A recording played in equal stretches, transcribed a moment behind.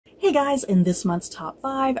Hey guys, in this month's top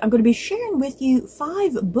 5, I'm going to be sharing with you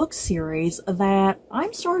 5 book series that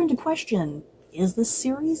I'm starting to question. Is this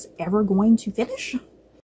series ever going to finish?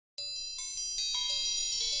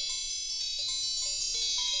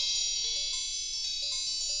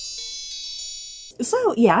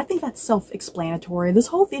 So yeah, I think that's self-explanatory. This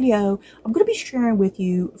whole video, I'm going to be sharing with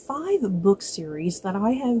you 5 book series that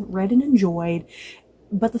I have read and enjoyed,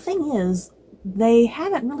 but the thing is, they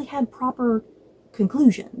haven't really had proper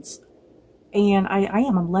conclusions. And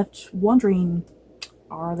I'm left wondering,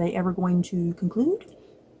 are they ever going to conclude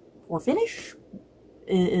or finish?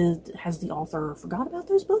 Has the author forgot about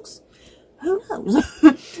those books? Who knows?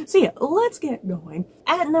 So yeah, let's get going.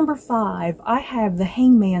 At number 5, I have The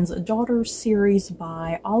Hangman's Daughter series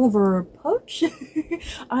by Oliver Poch.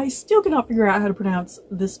 I still cannot figure out how to pronounce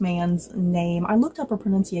this man's name. I looked up a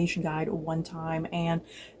pronunciation guide one time, and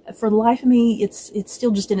for the life of me, it's still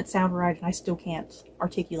just didn't sound right, and I still can't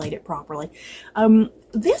articulate it properly.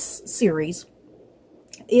 This series,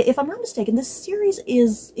 if I'm not mistaken, this series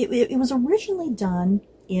it was originally done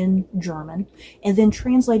in German and then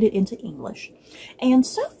translated into English. And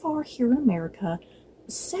so far here in America,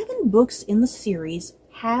 7 books in the series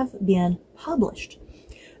have been published.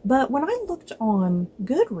 But when I looked on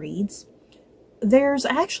Goodreads, there's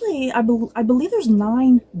actually, I believe there's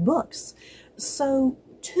 9 books. So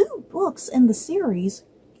 2 books in the series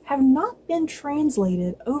have not been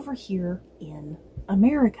translated over here in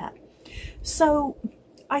America. So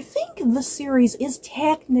I think the series is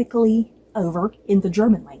technically over in the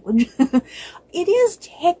German language. It is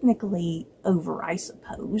technically over, I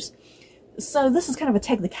suppose. So this is kind of a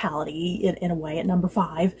technicality in a way at number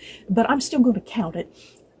 5, but I'm still going to count it.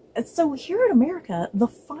 So here in America, the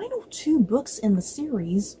final 2 books in the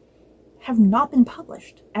series have not been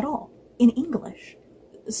published at all in English.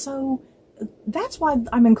 So that's why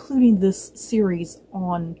I'm including this series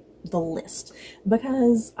on the list,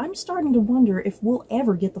 because I'm starting to wonder if we'll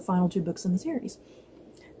ever get the final 2 books in the series.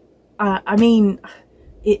 I mean,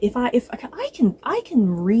 if I can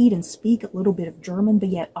read and speak a little bit of German, but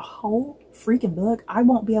yet a whole freaking book, I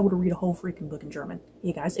won't be able to read a whole freaking book in German.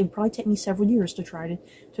 You guys, it would probably take me several years to try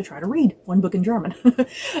to read one book in German.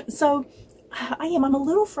 So I'm a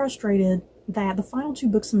little frustrated that the final 2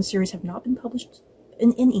 books in the series have not been published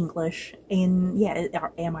in English. And yeah,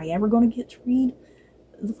 am I ever going to get to read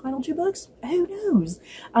the final 2 books? Who knows?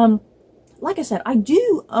 Like I said, I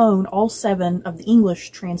do own all 7 of the English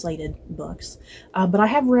translated books, but I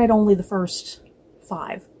have read only the first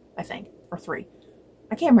 5, I think, or 3.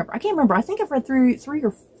 I can't remember. I think I've read through 3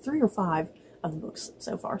 or 5 of the books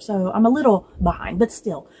so far, so I'm a little behind, but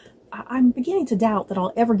still, I'm beginning to doubt that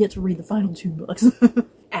I'll ever get to read the final 2 books.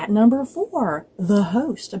 At number 4, The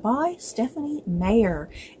Host by Stephanie Meyer.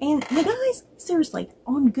 And you guys, seriously,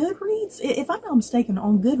 on Goodreads, if I'm not mistaken,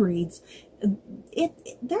 on Goodreads,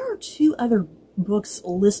 there are 2 other books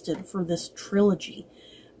listed for this trilogy,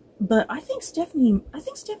 but I think Stephanie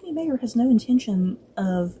Meyer has no intention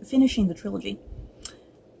of finishing the trilogy,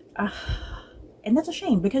 and that's a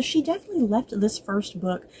shame, because she definitely left this first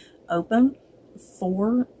book open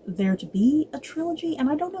for there to be a trilogy, and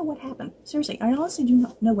I don't know what happened. Seriously, I honestly do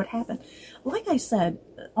not know what happened. Like I said,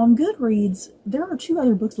 on Goodreads, there are 2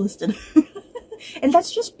 other books listed. And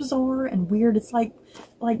that's just bizarre and weird. It's like,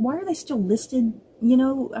 why are they still listed? You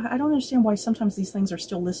know, I don't understand why sometimes these things are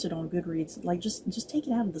still listed on Goodreads. Like, just take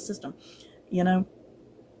it out of the system, you know?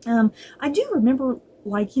 I do remember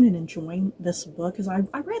liking and enjoying this book, because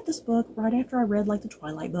I read this book right after I read, like, the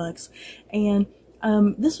Twilight books. And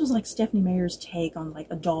this was, like, Stephanie Meyer's take on, like,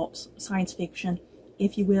 adult science fiction,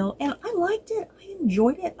 if you will. And I liked it. I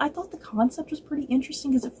enjoyed it. I thought the concept was pretty interesting,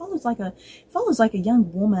 because it follows like a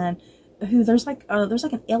young woman who there's like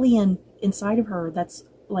an alien inside of her that's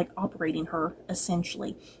like operating her,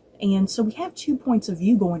 essentially. And so we have 2 points of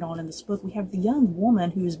view going on in this book. We have the young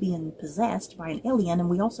woman who is being possessed by an alien, and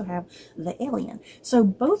we also have the alien. So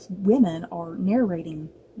both women are narrating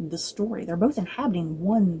the story. They're both inhabiting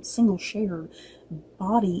one single shared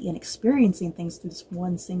body and experiencing things through this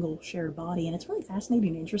one single shared body. And it's really fascinating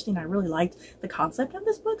and interesting. I really liked the concept of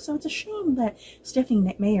this book. So it's a shame that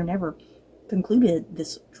Stephanie Meyer never concluded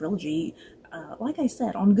this trilogy. Like I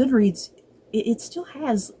said, on Goodreads, it still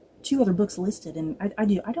has 2 other books listed, and I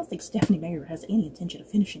don't think Stephanie Meyer has any intention of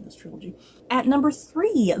finishing this trilogy. At number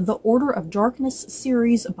 3, The Order of Darkness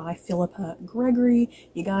series by Philippa Gregory.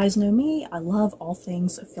 You guys know me, I love all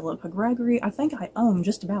things Philippa Gregory. I think I own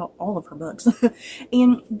just about all of her books.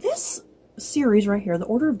 And this series right here, the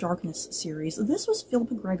Order of Darkness series, this was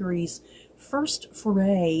Philippa Gregory's first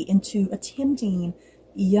foray into attempting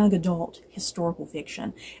young adult historical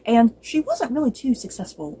fiction, and she wasn't really too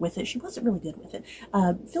successful with it. She wasn't really good with it.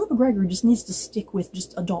 Philippa Gregory just needs to stick with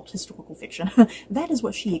just adult historical fiction. That is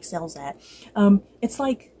what she excels at. It's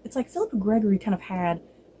like Philippa Gregory kind of had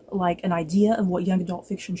like an idea of what young adult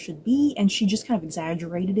fiction should be, and she just kind of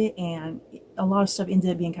exaggerated it, and a lot of stuff ended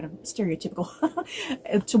up being kind of stereotypical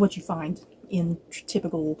to what you find in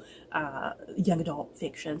typical young adult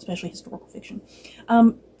fiction, especially historical fiction.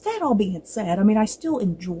 That all being said, I mean, I still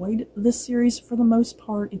enjoyed this series for the most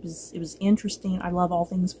part. It was interesting. I love all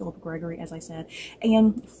things Philippa Gregory, as I said.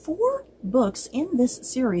 And 4 books in this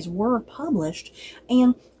series were published,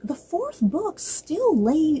 and the 4th book still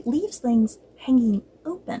leaves things hanging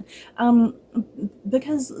open,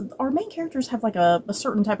 because our main characters have like a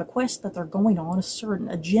certain type of quest that they're going on, a certain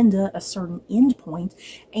agenda, a certain end point,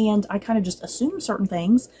 and I kind of just assumed certain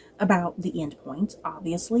things about the end point,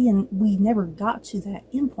 obviously, and we never got to that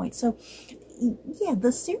end point. So yeah,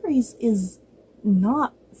 the series is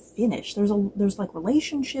not finished. There's like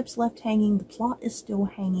relationships left hanging, the plot is still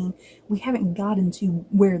hanging, we haven't gotten to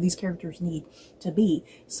where these characters need to be.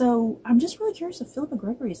 So I'm just really curious if Philippa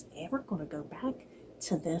Gregory is ever going to go back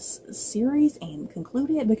to this series and conclude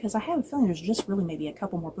it, because I have a feeling there's just really maybe a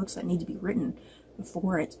couple more books that need to be written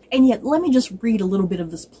for it. And yet, let me just read a little bit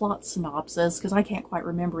of this plot synopsis, because I can't quite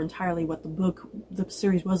remember entirely what the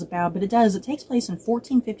series was about, but it does. It takes place in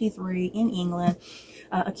 1453 in England.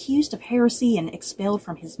 Accused of heresy and expelled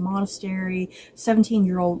from his monastery,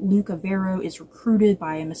 17-year-old Luca Vero is recruited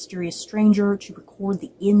by a mysterious stranger to record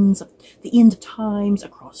the end of times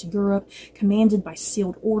across Europe. Commanded by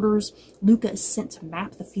sealed orders, Luca is sent to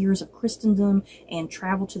map the fears of Christendom and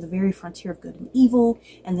travel to the very frontier of good and evil.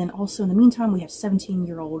 And then also in the meantime, we have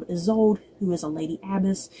 17-year-old Isolde, who is a lady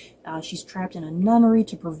abbess. She's trapped in a nunnery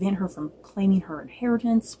to prevent her from claiming her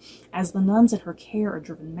inheritance, as the nuns at her care are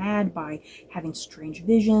driven mad by having strange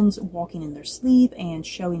visions, walking in their sleep, and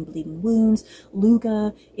showing bleeding wounds.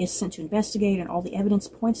 Luca is sent to investigate, and all the evidence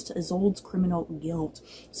points to Isolde's criminal guilt.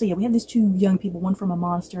 So yeah, we have these 2 young people, one from a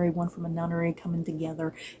monastery, one from a nunnery, coming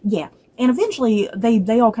together. Yeah. And eventually,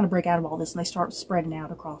 they all kind of break out of all this, and they start spreading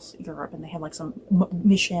out across Europe, and they have like some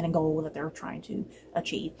mission and goal that they're trying to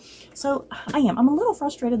achieve. So I'm a little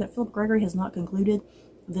frustrated that Philippa Gregory has not concluded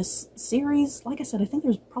this series. Like I said, I think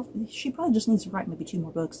she probably just needs to write maybe 2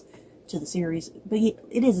 more books to the series. But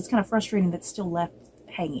it's kind of frustrating that it's still left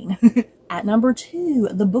hanging. At number 2,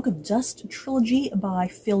 the Book of Dust trilogy by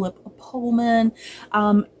Philip Pullman.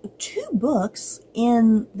 2 books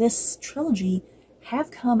in this trilogy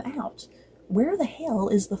have come out. Where the hell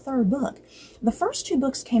is the 3rd book? The first 2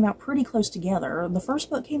 books came out pretty close together. The first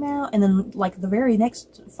book came out, and then like the very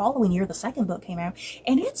next following year, the 2nd book came out,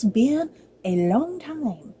 and it's been a long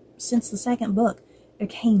time since the 2nd book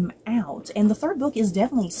came out, and the 3rd book is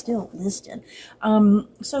definitely still listed.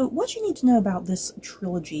 So what you need to know about this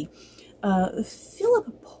trilogy: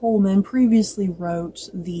 Philip Pullman previously wrote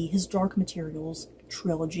His Dark Materials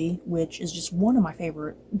trilogy, which is just one of my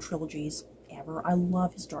favorite trilogies ever. I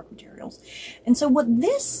love His Dark Materials. And so what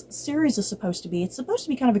this series is supposed to be, it's supposed to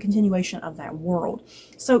be kind of a continuation of that world.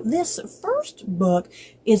 So this first book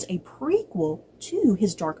is a prequel to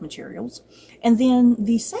His Dark Materials, and then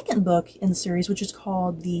the 2nd book in the series, which is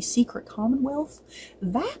called The Secret Commonwealth,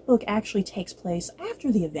 that book actually takes place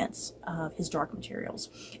after the events of His Dark Materials.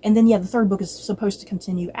 And then yeah, the 3rd book is supposed to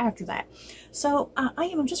continue after that. So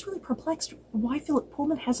I'm just really perplexed why Philip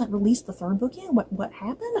Pullman hasn't released the 3rd book yet. What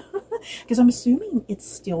happened? Because I'm assuming it's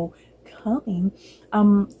still coming.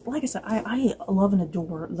 Like I said, I love and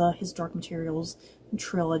adore His Dark Materials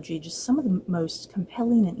trilogy. Just some of the most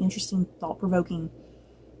compelling and interesting, thought-provoking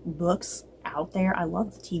books out there. I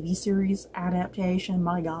love the TV series adaptation.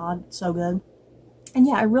 My God, so good. And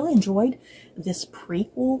yeah, I really enjoyed this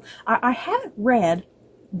prequel. I haven't read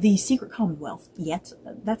The Secret Commonwealth yet.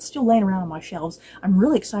 That's still laying around on my shelves. I'm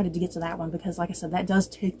really excited to get to that one because, like I said, that does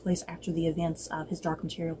take place after the events of His Dark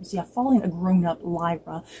Materials. Yeah, following a grown-up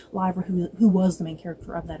Lyra who was the main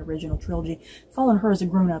character of that original trilogy, following her as a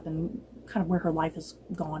grown-up and kind of where her life has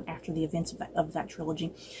gone after the events of that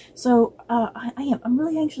trilogy. So I'm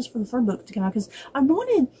really anxious for the 3rd book to come out, because I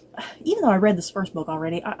wanted, even though I read this 1st book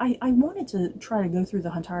already, I wanted to try to go through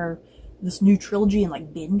this new trilogy and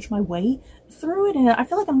like binge my way through it, and I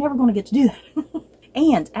feel like I'm never going to get to do that.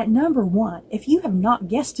 And at number 1, if you have not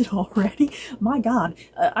guessed it already, my God,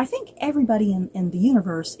 I think everybody in the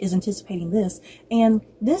universe is anticipating this, and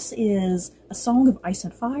this is A Song of Ice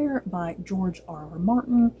and Fire by George R.R.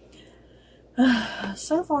 Martin.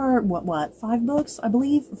 So far, what, 5 books? I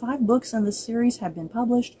believe 5 books in this series have been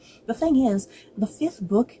published. The thing is, the 5th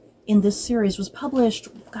book in this series was published,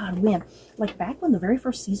 God, when? Like back when the very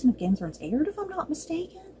first season of Game of Thrones aired, if I'm not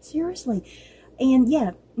mistaken. Seriously. And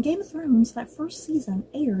yeah, Game of Thrones, that first season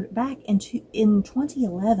aired back in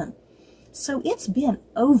 2011. So it's been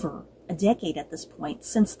over a decade at this point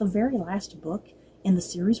since the very last book in the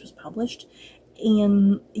series was published.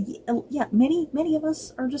 And yeah, many of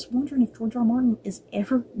us are just wondering if George R. R. Martin is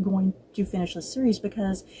ever going to finish this series,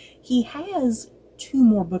 because he has 2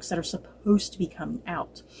 more books that are supposed to be coming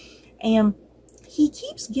out. And he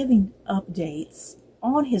keeps giving updates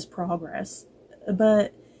on his progress,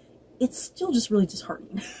 but it's still just really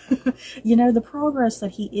disheartening. You know, the progress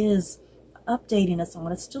that he is updating us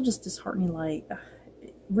on, it's still just disheartening. Like,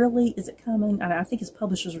 really, is it coming? And I think his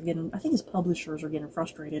publishers are getting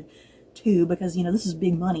frustrated too, because, you know, this is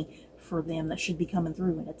big money for them that should be coming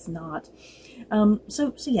through, and it's not.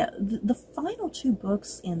 So yeah, the final 2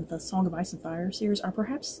 books in the Song of Ice and Fire series are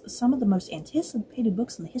perhaps some of the most anticipated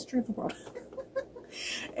books in the history of the world.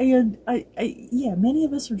 And yeah, many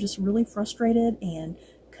of us are just really frustrated and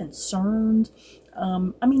concerned.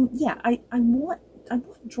 I mean, yeah, I want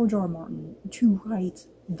George R. R. Martin to write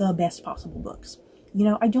the best possible books. You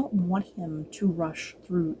know, I don't want him to rush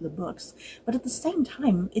through the books, but at the same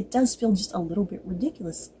time, it does feel just a little bit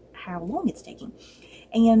ridiculous how long it's taking.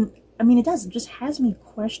 And I mean, it just has me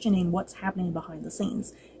questioning what's happening behind the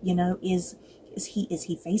scenes. You know, is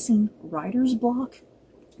he facing writer's block?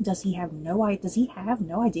 Does he have no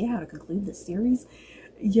idea how to conclude this series?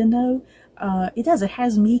 You know, it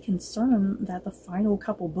has me concerned that the final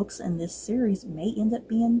couple books in this series may end up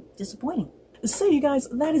being disappointing. So you guys,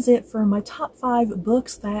 that is it for my top 5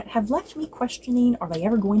 books that have left me questioning, are they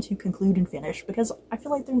ever going to conclude and finish? Because I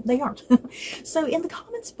feel like they aren't. So in the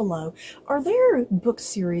comments below, are there book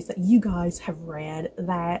series that you guys have read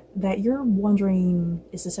that you're wondering,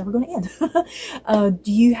 is this ever going to end?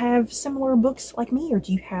 Do you have similar books like me, or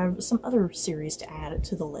do you have some other series to add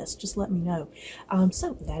to the list? Just let me know.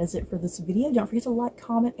 So that is it for this video. Don't forget to like,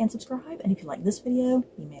 comment, and subscribe. And if you like this video,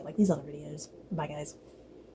 you may like these other videos. Bye guys.